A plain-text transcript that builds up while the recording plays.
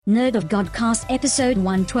Nerd of Godcast episode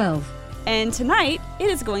 112. And tonight, it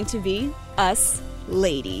is going to be us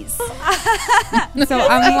ladies. So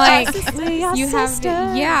I'm like, you have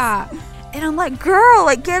sisters. yeah. And I'm like, girl,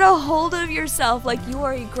 like, get a hold of yourself. Like, you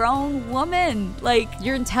are a grown woman. Like,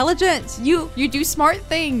 You're intelligent. You do smart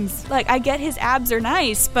things. like, I get his abs are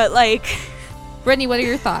nice, but like, Brittany, what are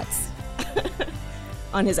your thoughts?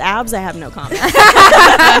 On his abs, I have no comment.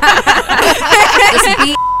 just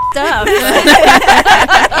be stuff.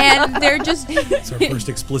 And they're just It's our first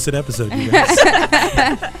explicit episode, you guys.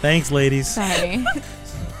 Thanks, ladies. sorry.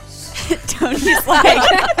 Tony's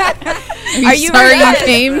like, Are you sorry you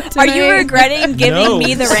came are tonight? you regretting giving No.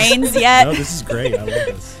 me the reins yet? No, this is great. I love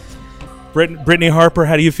this. Brittany Harper,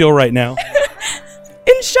 how do you feel right now?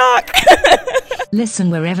 In shock. Listen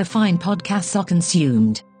wherever fine podcasts are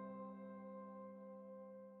consumed.